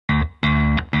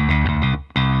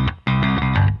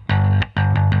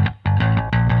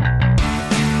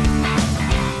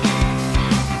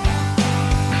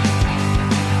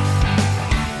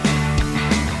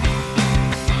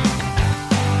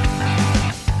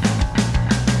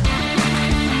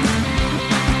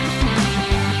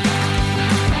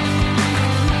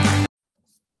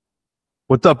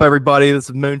What's up, everybody? This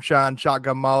is Moonshine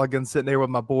Shotgun Mulligan sitting here with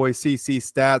my boy CC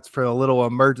Stats for a little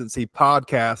emergency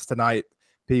podcast tonight.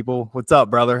 People, what's up,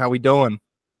 brother? How we doing?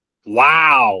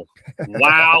 Wow.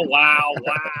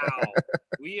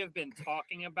 We have been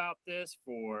talking about this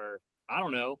for, I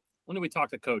don't know, when did we talk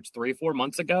to Coach? 3-4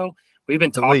 months ago? We've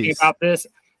been talking about this,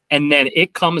 and then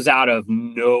it comes out of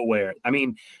nowhere. I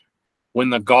mean, when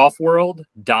the golf world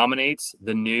dominates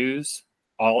the news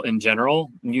all in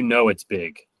general, you know it's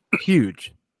big.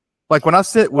 Huge. Like when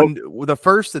the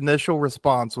first initial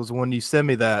response was when you sent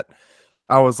me that,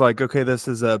 I was like, okay, this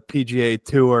is a PGA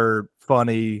Tour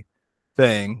funny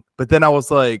thing. But then I was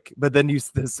like,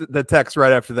 the text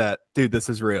right after that, dude, this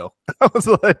is real. I was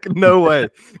like, no way.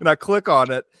 And I click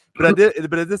on it, but it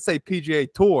did say PGA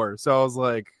Tour. So I was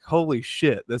like, holy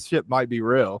shit, this shit might be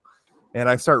real. And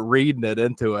I start reading it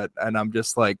into it, and I'm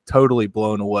just like totally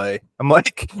blown away. I'm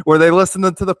like, were they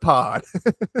listening to the pod?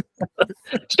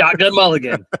 Shotgun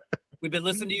Mulligan. We've been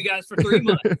listening to you guys for 3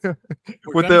 months.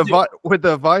 With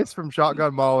the advice from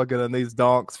Shotgun Mulligan and these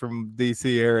donks from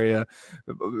DC area,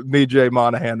 me, Jay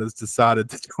Monahan, has decided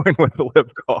to join with the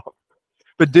Live Golf.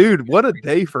 But dude, what a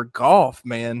day for golf,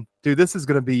 man! Dude, this is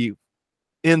going to be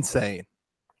insane.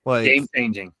 Like game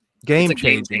changing.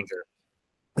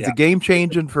 It's a game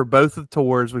changing for both of the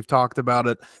tours. We've talked about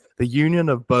it. The union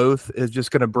of both is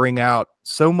just going to bring out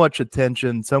so much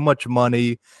attention, so much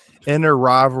money, inner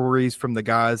rivalries from the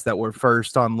guys that were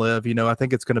first on Live. You know, I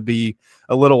think it's going to be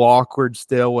a little awkward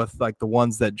still with like the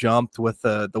ones that jumped with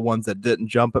the ones that didn't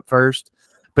jump at first.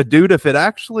 But dude, if it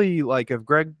actually, if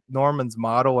Greg Norman's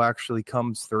model actually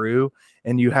comes through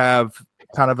and you have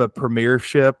kind of a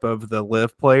premiership of the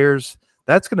Live players,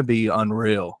 that's going to be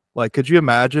unreal. Like, could you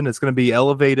imagine? It's going to be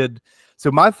elevated. So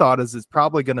my thought is it's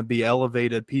probably going to be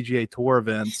elevated PGA Tour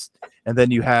events, and then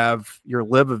you have your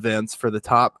Live events for the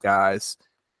top guys.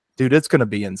 Dude, it's going to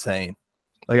be insane.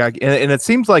 And it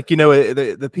seems like, the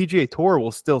PGA Tour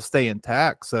will still stay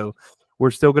intact. So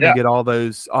we're still going to get all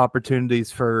those opportunities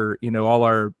for, all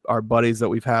our buddies that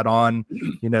we've had on,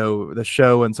 the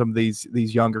show, and some of these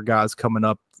younger guys coming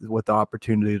up with the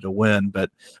opportunity to win. But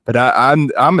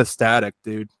I'm ecstatic,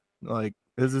 dude. Like,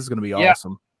 this is going to be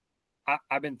awesome.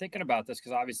 I've been thinking about this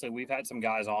because obviously we've had some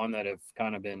guys on that have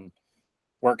kind of been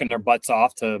working their butts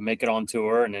off to make it on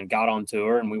tour and then got on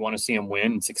tour, and we want to see them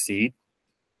win and succeed.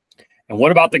 And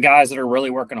what about the guys that are really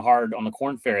working hard on the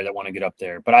Corn Ferry that want to get up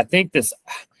there? But I think,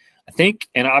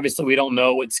 and obviously we don't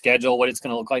know what it's going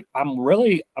to look like. I'm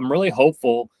really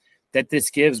hopeful that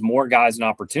this gives more guys an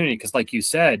opportunity because, like you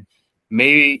said,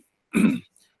 maybe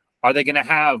are they going to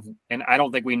have, and I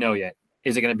don't think we know yet,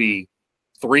 is it going to be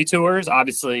 3 tours,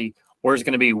 obviously, or is it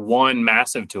going to be one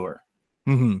massive tour?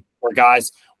 Mm-hmm.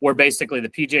 Where basically the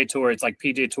PGA Tour, it's like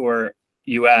PGA Tour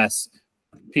US,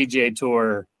 PGA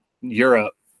Tour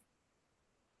Europe,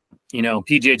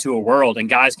 PGA Tour World, and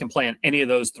guys can play on any of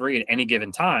those 3 at any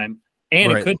given time.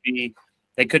 And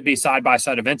It could be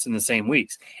side-by-side events in the same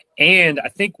weeks. And I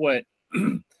think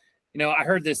I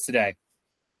heard this today.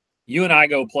 You and I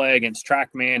go play against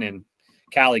Trackman and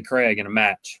Callie Craig in a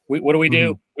match. What do we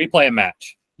do? Mm-hmm. We play a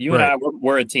match. You and I,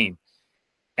 we're a team.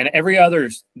 And every other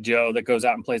Joe that goes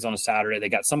out and plays on a Saturday, they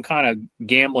got some kind of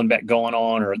gambling bet going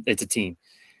on, or it's a team.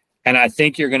 And I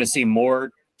think you're going to see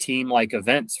more team-like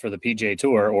events for the PGA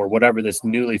Tour or whatever this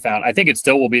newly found. I think it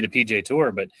still will be the PGA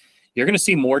Tour, but you're going to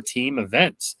see more team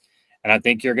events. And I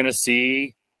think you're going to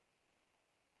see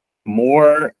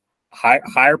more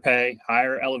higher pay,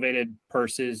 higher elevated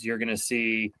purses. You're going to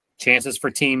see chances for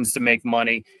teams to make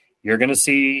money. You're going to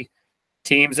see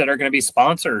teams that are going to be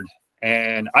sponsored.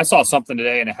 And I saw something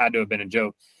today, and it had to have been a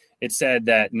joke. It said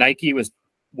that Nike was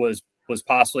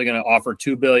possibly going to offer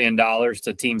 $2 billion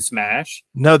to Team Smash.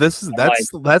 No, that's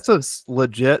a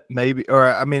legit maybe, or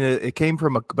I mean, it came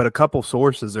from a couple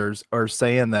sources are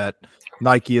saying that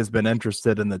Nike has been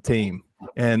interested in the team,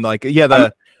 and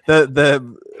the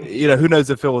who knows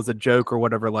if it was a joke or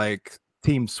whatever, like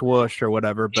Team Swoosh or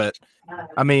whatever, but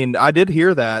I mean, I did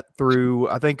hear that through,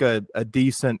 I think a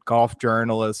decent golf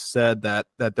journalist said that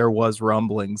there was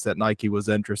rumblings that Nike was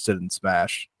interested in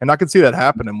Smash. And I can see that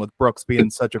happening with Brooks being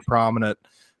such a prominent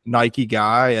Nike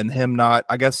guy and him not,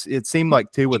 I guess it seemed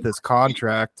like too with his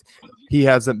contract, he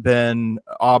hasn't been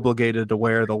obligated to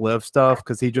wear the Live stuff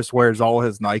because he just wears all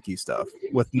his Nike stuff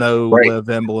with no Live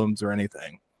emblems or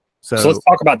anything. So let's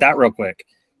talk about that real quick.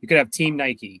 You could have Team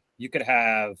Nike. You could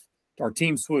have, or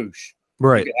Team Swoosh.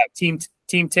 Right. You could have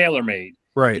Team TaylorMade.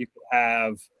 Right. You could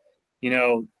have,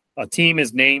 a team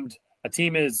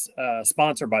is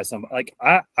sponsored by somebody. Like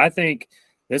I think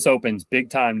this opens big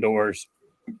time doors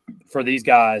for these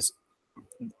guys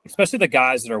especially the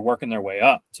guys that are working their way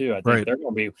up too. I think they're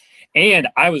going to be. And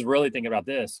I was really thinking about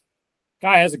this.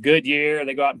 Guy has a good year.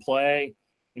 They go out and play.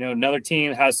 Another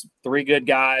team has 3 good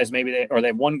guys. Maybe they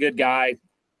have 1 good guy,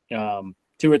 2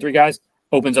 or 3 guys.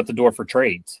 Opens up the door for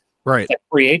trades. Right. It's like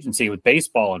free agency with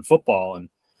baseball and football and.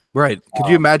 Right. Could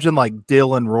you imagine like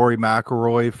Dylan Rory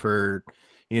McIlroy for,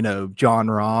 John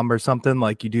Rahm or something?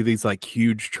 Like you do these like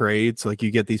huge trades, like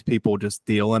you get these people just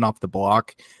dealing off the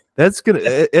block.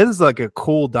 It is like a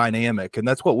cool dynamic. And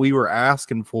that's what we were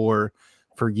asking for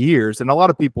years. And a lot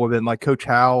of people have been like, Coach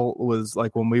Howe was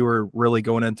like, when we were really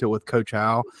going into it with Coach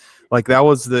Howe, like that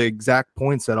was the exact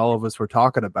points that all of us were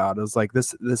talking about. It was like,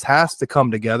 this has to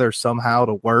come together somehow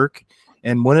to work.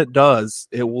 And when it does,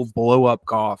 it will blow up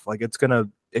golf. Like it's going to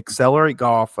accelerate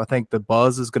golf. I think the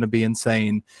buzz is going to be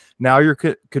insane. Now you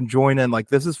can join in. Like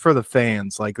this is for the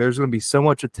fans. Like there's going to be so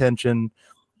much attention.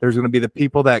 There's going to be the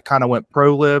people that kind of went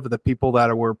pro live, the people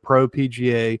that were pro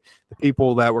PGA, the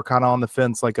people that were kind of on the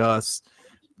fence like us,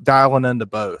 dialing into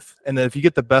both. And then if you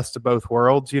get the best of both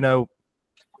worlds,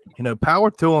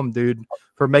 power to them, dude,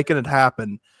 for making it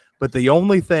happen. But the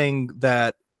only thing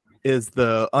that is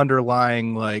the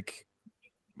underlying like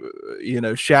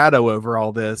shadow over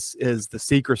all this is the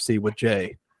secrecy with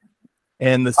Jay.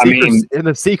 And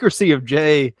the secrecy of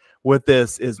Jay with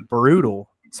this is brutal.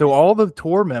 So all the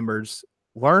tour members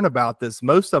learn about this.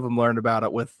 Most of them learned about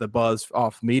it with the buzz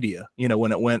off media,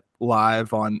 when it went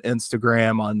live on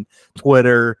Instagram, on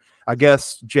Twitter. I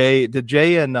guess Jay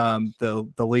and the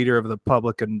leader of the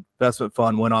public investment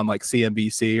fund went on like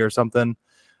CNBC or something.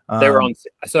 They were on.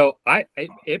 So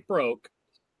it broke.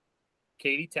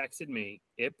 Katie texted me.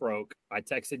 It broke. I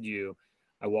texted you.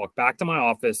 I walked back to my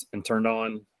office and turned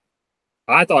on.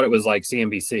 I thought it was like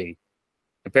CNBC.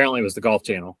 Apparently it was the Golf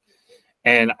Channel.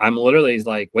 And I'm literally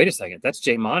like, wait a second, that's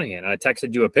Jay Monahan. And I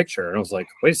texted you a picture and I was like,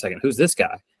 wait a second, who's this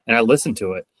guy? And I listened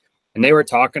to it and they were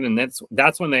talking. And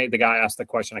that's when the guy asked the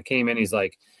question. I came in, he's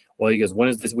like, well, he goes, when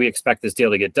is this? We expect this deal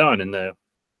to get done. And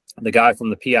the guy from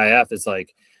the PIF is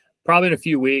like, probably in a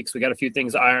few weeks. We got a few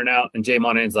things to iron out. And Jay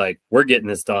Monahan's like, we're getting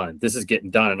this done. This is getting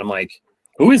done. And I'm like,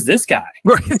 who is this guy?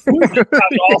 Who is this guy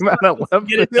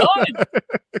get it done?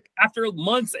 After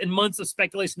months and months of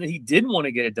speculation that he didn't want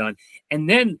to get it done. And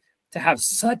then to have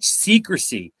such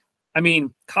secrecy. I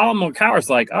mean, Colin McCower's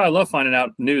like, oh, I love finding out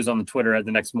news on the Twitter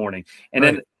the next morning. And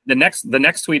then the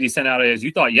next tweet he sent out is,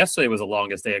 you thought yesterday was the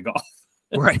longest day of golf.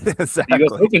 Right, exactly. He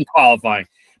goes, open qualifying.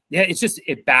 Yeah,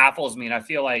 it baffles me. And I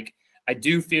feel like I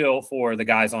do feel for the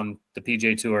guys on the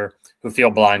PGA Tour who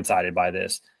feel blindsided by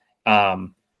this.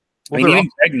 Even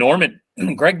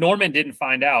Greg Norman didn't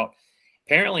find out.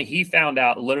 Apparently, he found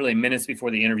out literally minutes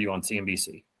before the interview on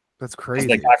CNBC. That's crazy.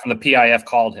 The guy from the PIF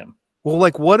called him. Well,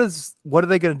 like, what are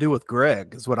they going to do with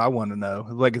Greg is what I want to know.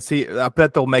 Like, I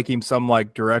bet they'll make him some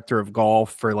like director of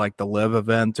golf for like the live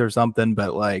event or something,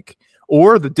 but like,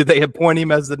 did they appoint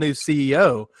him as the new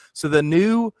CEO? So the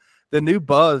new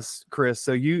buzz, Chris.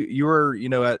 So you were,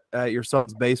 at your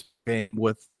son's baseball game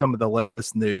with some of the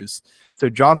latest news. So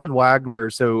Jonathan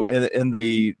Wagner, so in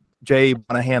the Jay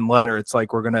Monahan letter, it's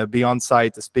like, we're going to be on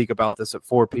site to speak about this at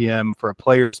 4 p.m. for a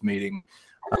players meeting.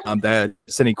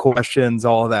 That's any questions,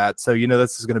 all of that. So,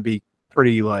 this is going to be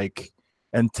pretty like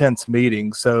intense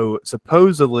meeting. So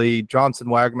supposedly Johnson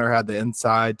Wagner had the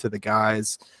inside to the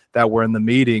guys that were in the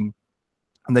meeting.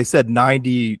 And they said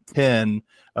 90-10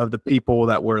 of the people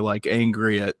that were like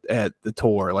angry at the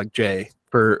tour, like Jay,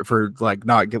 for like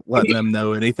not letting them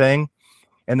know anything.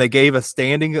 And they gave a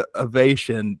standing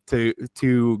ovation to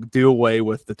do away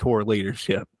with the tour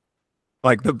leadership.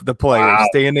 Like the players, wow.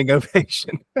 Standing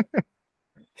ovation.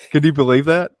 Can you believe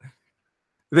that?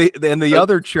 The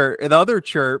other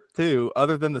chirp too,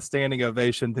 other than the standing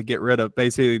ovation to get rid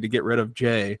of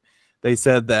Jay, they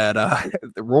said that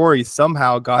Rory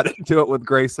somehow got into it with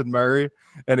Grayson Murray,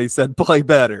 and he said, "Play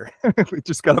better. We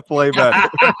just got to play better."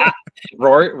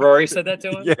 Rory said that to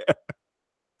him. Yeah.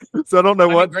 So I don't know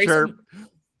what chirp.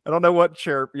 I don't know what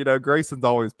chirp. Grayson's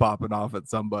always popping off at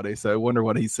somebody, so I wonder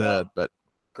what he said, but.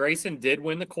 Grayson did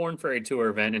win the Korn Ferry Tour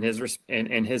event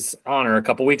in his honor a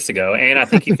couple weeks ago, and I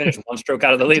think he finished one stroke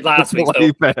out of the lead last week.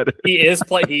 So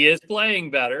he is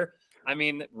playing better. I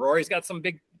mean, Rory's got some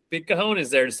big cojones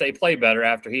there to say play better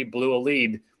after he blew a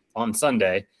lead on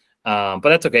Sunday, but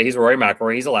that's okay. He's Rory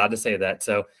McIlroy. He's allowed to say that.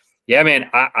 So yeah, man,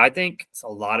 I think a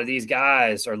lot of these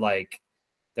guys are like,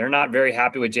 they're not very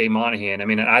happy with Jay Monahan. I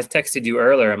mean, I texted you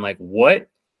earlier. I'm like, what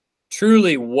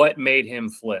made him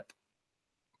flip?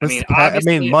 I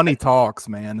mean, money talks,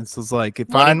 man. This is like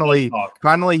finally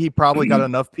he probably got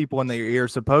enough people in their ear.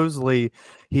 Supposedly,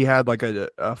 he had like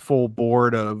a full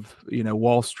board of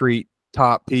Wall Street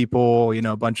top people,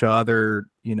 a bunch of other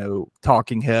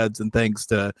talking heads and things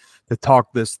to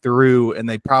talk this through, and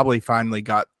they probably finally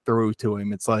got through to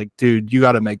him. It's like, dude, you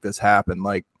got to make this happen.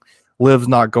 Like, Liv's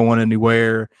not going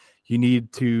anywhere. You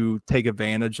need to take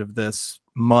advantage of this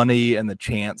money and the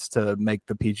chance to make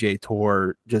the PGA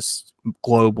Tour just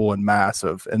global and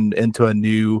massive and into a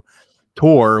new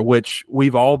tour, which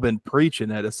we've all been preaching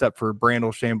it, except for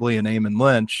Brandel Chambly and Eamon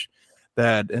Lynch,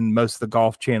 that and most of the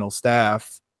Golf Channel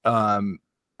staff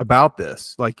about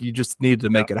this. Like, you just needed to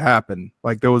make it happen.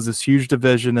 Like, there was this huge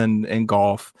division in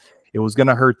golf. It was going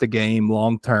to hurt the game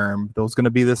long term. There was going to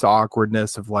be this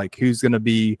awkwardness of like, who's going to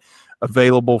be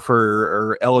available for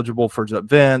or eligible for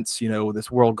events,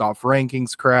 this world golf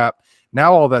rankings crap.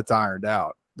 Now all that's ironed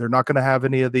out. They're not going to have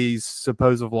any of these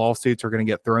supposed lawsuits are going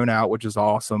to get thrown out, which is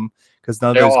awesome, because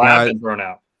none of those guys have been thrown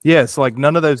out. Yes, like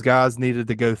none of those guys needed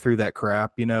to go through that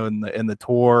crap, in the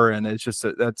tour, and it's just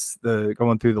that's the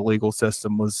going through the legal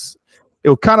system was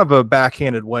kind of a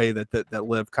backhanded way that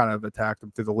Liv kind of attacked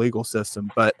them through the legal system.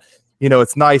 But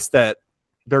it's nice that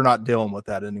they're not dealing with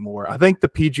that anymore. I think the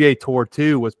PGA Tour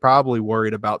too was probably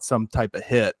worried about some type of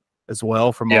hit as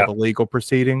well from all the legal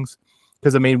proceedings.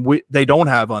 Because they don't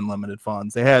have unlimited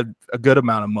funds. They had a good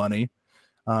amount of money.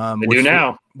 They do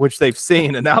now, which they've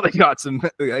seen, and now they got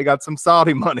some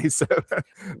Saudi money. So,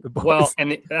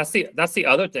 and that's the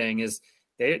other thing is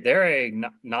they're a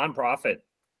nonprofit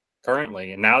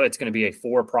currently, and now it's going to be a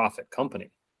for-profit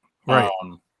company. Right.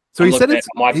 So he said it's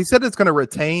going to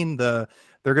retain they're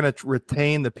going to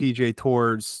retain the PGA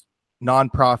Tour's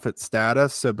nonprofit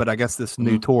status. So, but I guess this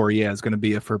new tour, is going to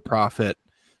be a for-profit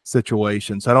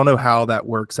situation. So I don't know how that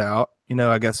works out.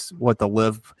 I guess what the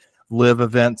live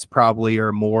events probably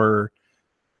are more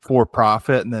for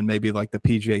profit, and then maybe like the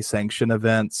PGA sanction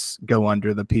events go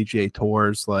under the PGA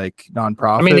Tour's like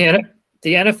nonprofit.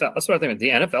 The NFL, that's what I think. The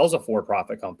NFL is a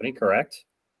for-profit company, correct?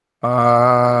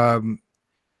 Not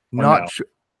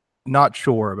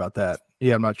sure about that.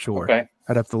 Yeah, I'm not sure. Okay.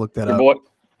 I'd have to look that up.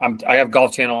 I have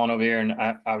Golf Channel on over here, and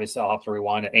obviously I'll have to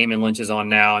rewind it. Eamon Lynch is on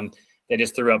now, and they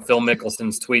just threw up Phil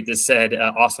Mickelson's tweet that said,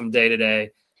 awesome day today.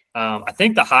 I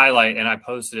think the highlight, and I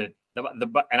posted it,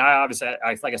 and I obviously,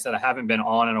 like I said, I haven't been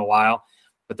on in a while,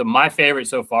 but my favorite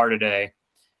so far today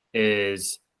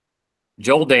is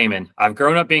Joel Damon. I've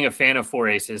grown up being a fan of Four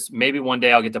Aces. Maybe one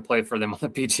day I'll get to play for them on the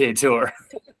PGA Tour.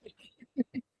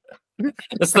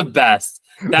 That's the best.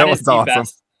 That is the awesome.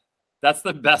 Best. That's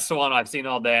the best one I've seen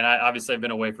all day, and I obviously have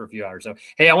been away for a few hours. So,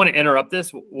 hey, I want to interrupt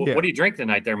this. What do you drink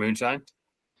tonight there, Moonshine?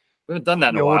 We haven't done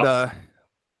that in a while.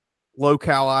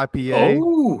 Low-cal IPA.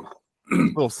 Oh,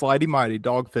 little slidey mighty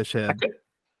Dogfish Head.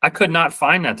 I could not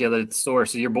find that the other store.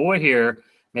 So your boy here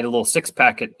made a little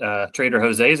 6-pack at Trader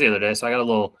Jose's the other day. So I got a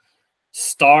little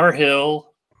Star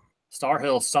Hill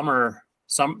Sunburn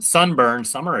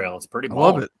Summer Ale. It's pretty bomb. I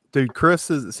love it, dude.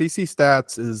 CC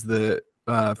Stats is the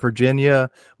Virginia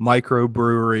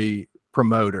microbrewery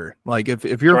promoter. Like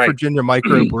if you're a Virginia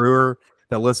microbrewer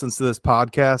that listens to this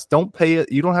podcast, don't pay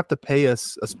it. You don't have to pay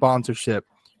us a sponsorship.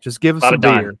 Just give us a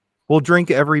beer. We'll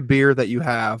drink every beer that you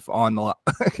have on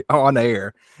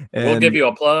air. And we'll give you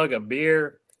a plug, a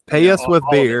beer. Pay us with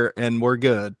beer, and we're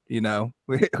good. We don't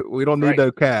need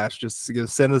no cash. Just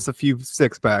send us a few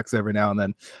 6-packs every now and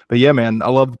then. But yeah, man, I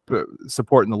love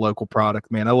supporting the local product,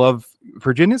 man. I love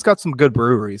Virginia's got some good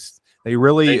breweries. They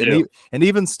really and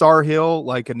even Star Hill.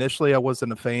 Like initially, I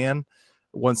wasn't a fan.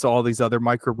 Once all these other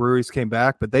microbreweries came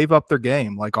back, but they've upped their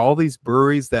game. Like all these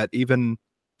breweries that even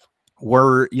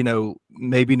were,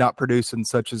 maybe not producing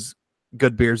such as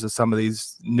good beers as some of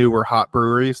these newer hot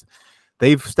breweries,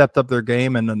 they've stepped up their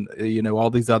game. And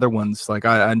all these other ones, like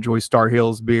I enjoy Star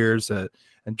Hill's beers,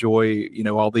 enjoy,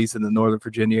 all these in the Northern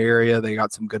Virginia area. They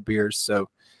got some good beers. So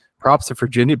props to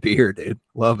Virginia beer, dude.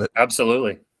 Love it.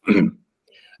 Absolutely.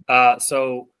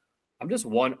 So I'm just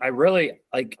I really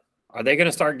like, are they going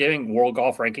to start giving world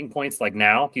golf ranking points like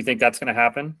now? Do you think that's going to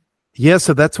happen? Yeah,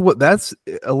 so that's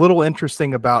a little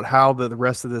interesting about how the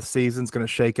rest of this season is going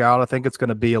to shake out. I think it's going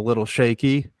to be a little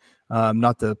shaky,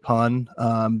 not to pun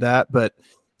that, but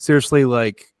seriously,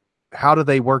 like, how do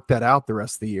they work that out the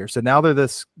rest of the year? So now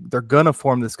they're going to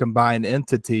form this combined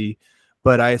entity,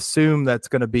 but I assume that's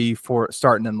going to be for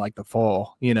starting in like the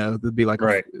fall. They'll be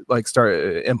like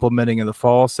start implementing in the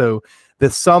fall. So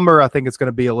this summer, I think it's going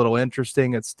to be a little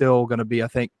interesting. It's still going to be, I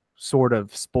think, sort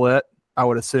of split, I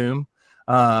would assume.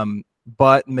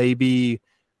 But maybe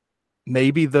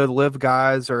the live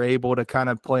guys are able to kind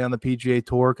of play on the PGA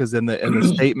Tour, because in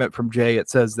the statement from Jay, it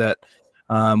says that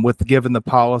with given the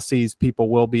policies, people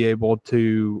will be able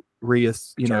to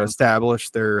establish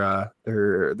their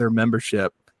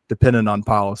membership depending on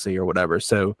policy or whatever.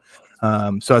 So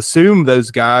I assume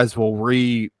those guys will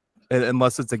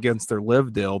unless it's against their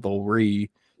live deal, they'll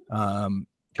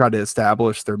try to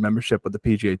establish their membership with the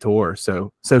PGA Tour.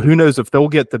 So who knows if they'll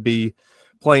get to be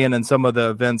playing in some of the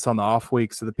events on the off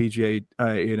weeks of the PGA,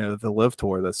 the live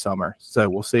tour this summer. So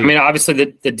we'll see. I mean,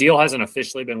 obviously the deal hasn't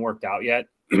officially been worked out yet,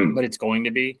 but it's going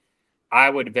to be. I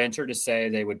would venture to say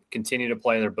they would continue to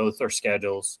play both their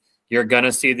schedules. You're going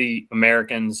to see the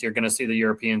Americans, you're going to see the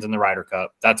Europeans in the Ryder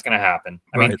Cup. That's going to happen.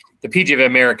 I mean, the PGA of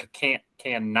America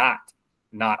cannot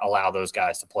not allow those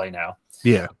guys to play now.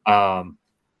 Yeah.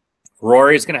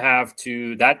 Rory's going to have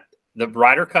to the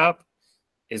Ryder Cup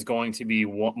is going to be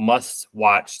must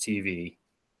watch TV.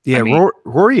 Yeah, I mean,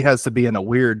 Rory has to be in a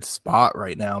weird spot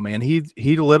right now, man. He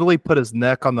literally put his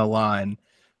neck on the line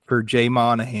for Jay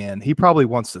Monahan. He probably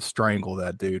wants to strangle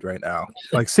that dude right now.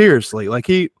 Like seriously, like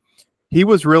he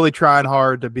was really trying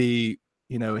hard to be,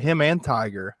 him and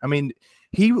Tiger. I mean,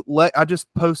 I just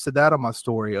posted that on my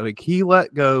story. Like he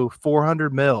let go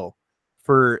 $400 million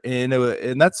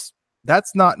and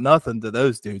that's not nothing to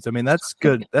those dudes. I mean, that's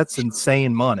good. That's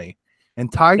insane money.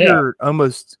 And Tiger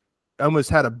almost had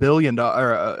 $1 billion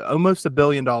almost $1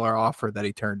 billion offer that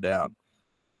he turned down.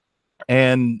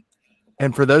 And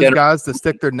for those guys to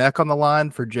stick their neck on the line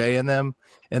for Jay and them,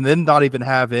 and then not even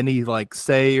have any like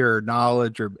say or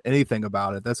knowledge or anything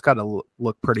about it, that's got to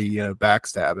look pretty,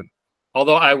 backstabbing.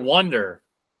 Although I wonder,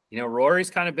 Rory's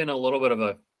kind of been a little bit of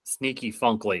a sneaky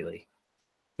funk lately.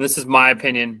 This is my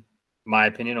opinion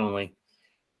only.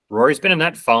 Rory's been in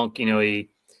that funk.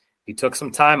 He took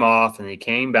some time off and he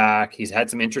came back. He's had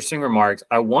some interesting remarks.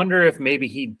 I wonder if maybe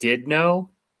he did know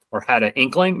or had an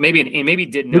inkling. Maybe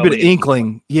didn't know. Maybe an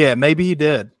inkling. Yeah, maybe he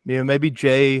did. Maybe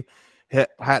Jay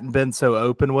hadn't been so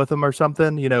open with him or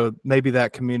something. Maybe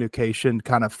that communication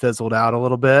kind of fizzled out a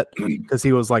little bit because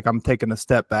he was like, I'm taking a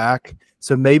step back.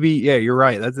 So maybe, yeah, you're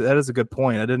right. That is a good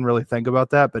point. I didn't really think about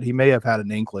that, but he may have had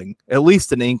an inkling, at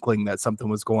least an inkling that something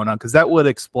was going on, because that would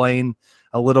explain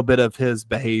a little bit of his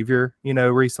behavior,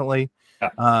 recently,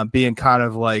 being kind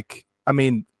of like, I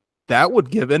mean, that would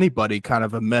give anybody kind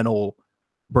of a mental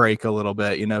break a little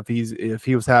bit, if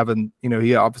he was having,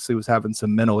 he obviously was having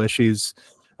some mental issues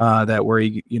that where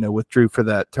he, withdrew for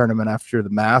that tournament after the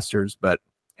Masters, but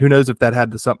who knows if that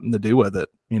had something to do with it,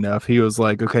 if he was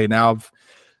like, okay, now I've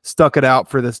stuck it out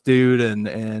for this dude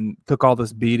and took all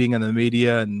this beating in the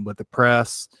media and with the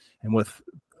press and with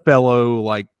fellow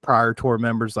like prior tour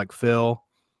members like Phil,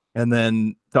 and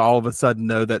then to all of a sudden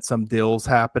know that some deal's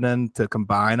happening to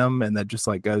combine them, and that just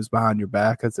like goes behind your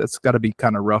back. It's got to be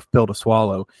kind of rough pill to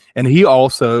swallow. And he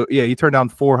also, he turned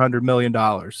down $400 million,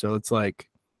 so it's like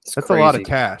that's crazy. A lot of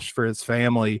cash for his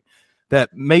family. That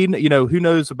may, who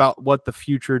knows about what the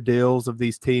future deals of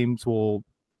these teams will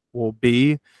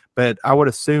be, but I would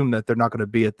assume that they're not going to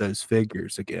be at those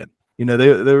figures again.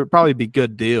 There would probably be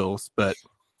good deals, but.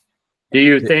 Do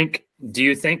you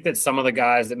think that some of the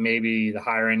guys that maybe the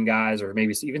higher end guys or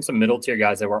maybe even some middle tier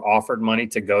guys that were offered money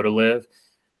to go to live,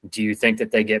 do you think that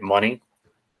they get money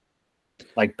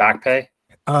like back pay?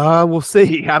 We'll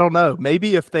see. I don't know.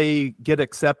 Maybe if they get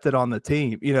accepted on the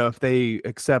team, if they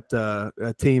accept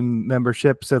a team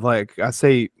membership. So like I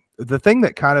say, the thing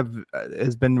that kind of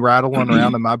has been rattling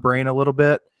around in my brain a little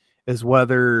bit is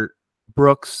whether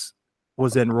Brooks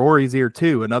was in Rory's ear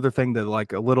too. Another thing that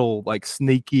like a little like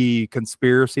sneaky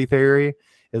conspiracy theory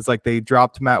is like they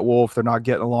dropped Matt Wolff. They're not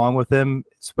getting along with him.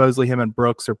 Supposedly him and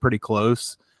Brooks are pretty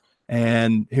close.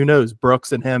 And who knows,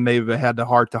 Brooks and him may have had the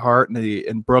heart to heart,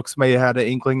 and Brooks may have had an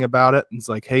inkling about it. And it's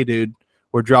like, hey, dude,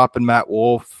 we're dropping Matt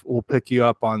Wolff. We'll pick you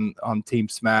up on Team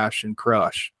Smash and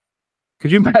Crush.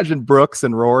 Could you imagine Brooks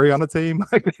and Rory on a team?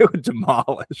 Like they would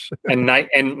demolish.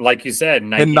 And like you said,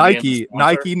 Nike.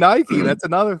 That's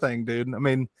another thing, dude. I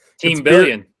mean, Team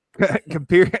Billion.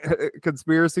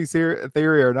 Conspiracy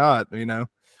theory or not, we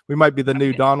might be the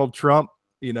new Donald Trump,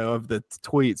 of the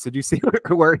tweets. Did you see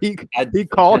where he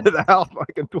called it out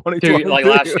like in 2020, like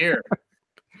last year?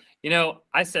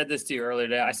 I said this to you earlier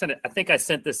today. I think I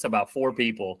sent this to about 4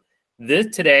 people.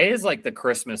 Today is like the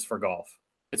Christmas for golf.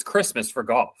 It's Christmas for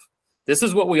golf. This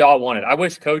is what we all wanted. I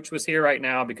wish Coach was here right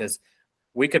now because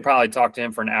we could probably talk to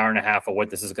him for an hour and a half of what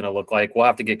this is going to look like. We'll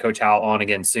have to get Coach Howell on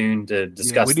again soon to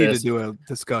discuss this. We need to do a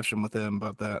discussion with him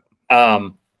about that.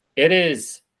 It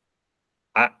is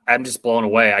 – I'm just blown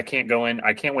away. I can't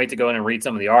wait to go in and read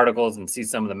some of the articles and see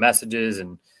some of the messages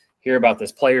and hear about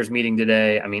this players meeting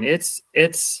today. I mean, it's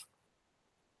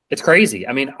crazy.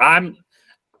 I mean, I'm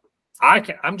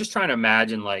just trying to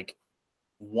imagine like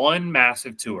one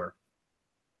massive tour.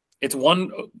 It's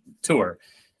one tour.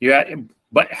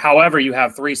 But however, you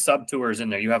have 3 sub tours in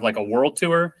there. You have like a world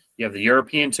tour, you have the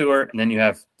European tour, and then you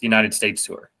have the United States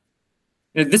tour.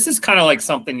 This is kind of like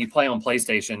something you play on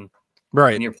PlayStation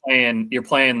right? And you're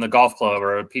playing the golf club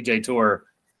or a PJ Tour,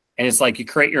 and it's like you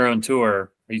create your own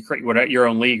tour or you create your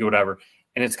own league or whatever.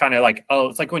 And it's kind of like, oh,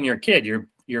 it's like when you're a kid,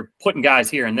 you're putting guys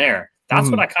here and there. That's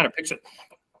what I kind of picture.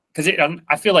 Because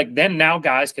I feel like then now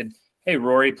guys could, hey,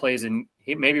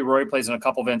 maybe Rory plays in a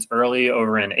couple events early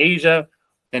over in Asia,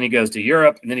 then he goes to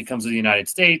Europe, and then he comes to the United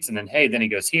States, and then then he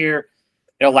goes here.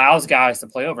 It allows guys to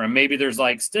play over, and maybe there's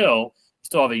like still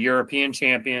have a European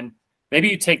champion. Maybe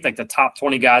you take like the top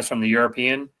 20 guys from the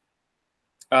European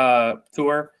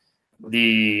tour,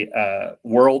 the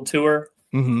world tour,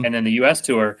 and then the US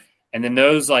tour, and then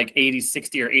those like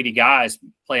 60 or 80 guys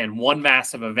play in one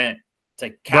massive event to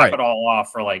cap it all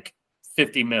off for like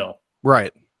 50 mil.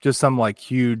 Right. Just some like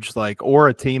huge, like, or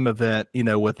a team event,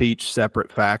 with each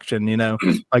separate faction,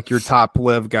 like your top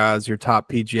live guys, your top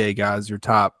PGA guys, your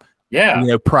top,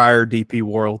 prior DP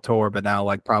World Tour, but now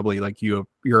like probably like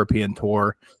European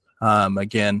Tour.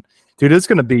 Again, dude, it's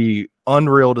going to be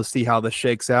unreal to see how this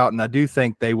shakes out. And I do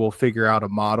think they will figure out a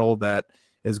model that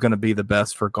is going to be the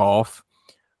best for golf.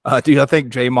 Do you think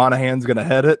Jay Monahan's going to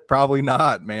head it? Probably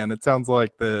not, man. It sounds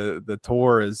like the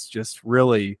tour is just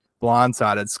really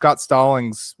blindsided. Scott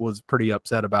Stallings was pretty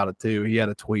upset about it too. He had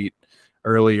a tweet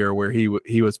earlier where he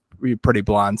was pretty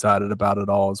blindsided about it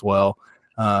all as well.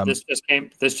 This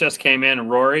just came in.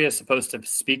 Rory is supposed to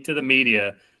speak to the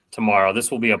media tomorrow. This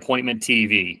will be appointment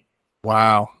TV.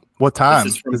 Wow. What time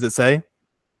does it say?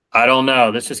 I don't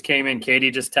know. This just came in.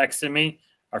 Katie just texted me.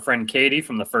 Our friend Katie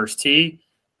from the First Tee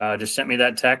just sent me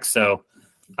that text. So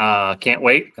can't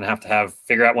wait. Gonna have to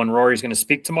figure out when Rory's going to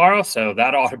speak tomorrow. So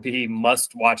that ought to be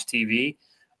must-watch TV.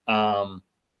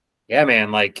 Yeah,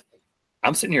 man. Like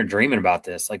I'm sitting here dreaming about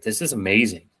this. Like this is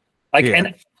amazing. Like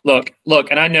and look,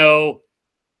 and I know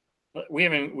we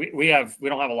don't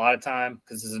have a lot of time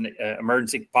because this is an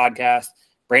emergency podcast.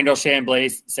 Brandel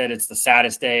Chamblaze said it's the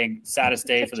saddest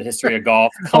day for the history of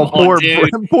golf. Come on, dude.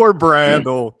 Poor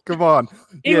Brandel. Come on.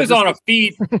 He was on a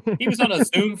feed. He was on a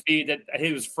Zoom feed that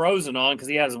he was frozen on because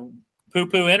he has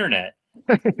poo-poo internet.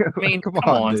 I mean, come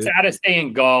on. Saddest day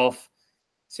in golf.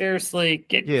 Seriously.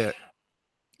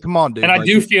 Come on, dude. And I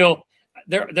do feel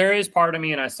there is part of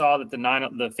me, and I saw that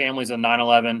the families of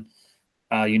 9/11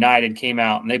 United came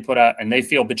out and they put out and they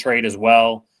feel betrayed as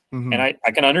well. And I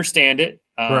can understand it.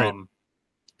 Right.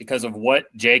 Because of what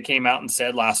Jay came out and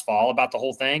said last fall about the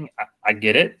whole thing. I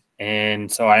get it.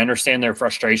 And so I understand their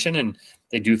frustration and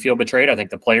they do feel betrayed. I think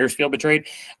the players feel betrayed.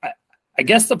 I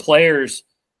guess the players,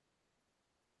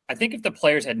 I think if the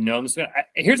players had known this,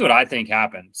 here's what I think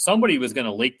happened. Somebody was going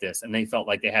to leak this and they felt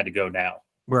like they had to go now.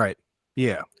 Right.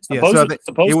 Yeah. Supposedly,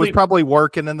 he was probably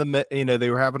working in they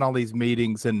were having all these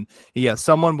meetings and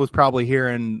someone was probably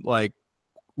hearing like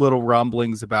little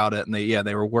rumblings about it and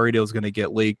they were worried it was going to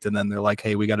get leaked and then they're like,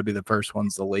 hey, we got to be the first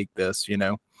ones to leak this,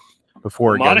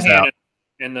 before it goes out.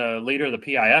 And the leader of the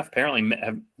PIF apparently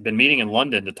have been meeting in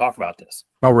London to talk about this.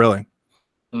 Oh, really?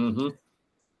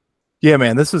 Yeah,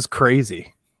 man, this is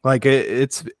crazy. Like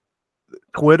it's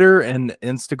Twitter and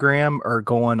Instagram are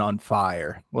going on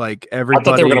fire. Like everybody,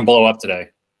 I thought they were going to blow up today.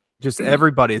 Just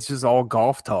everybody. It's just all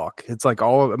golf talk. It's like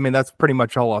that's pretty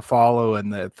much all I follow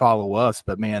and that follow us.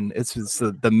 But man, it's just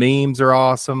the memes are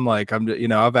awesome. Like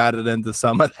I've added into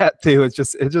some of that too. It's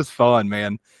just fun,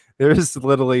 man. There's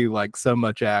literally like so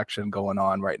much action going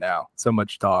on right now. So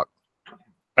much talk.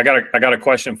 I got a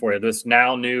question for you. This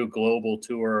now new global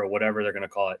tour or whatever they're going to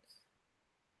call it.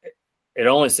 It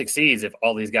only succeeds if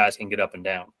all these guys can get up and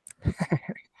down.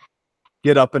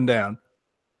 Get up and down.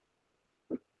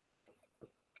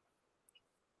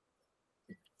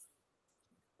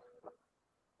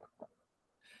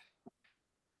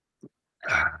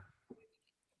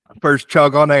 First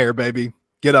chug on air, baby.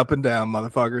 Get up and down,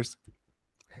 motherfuckers.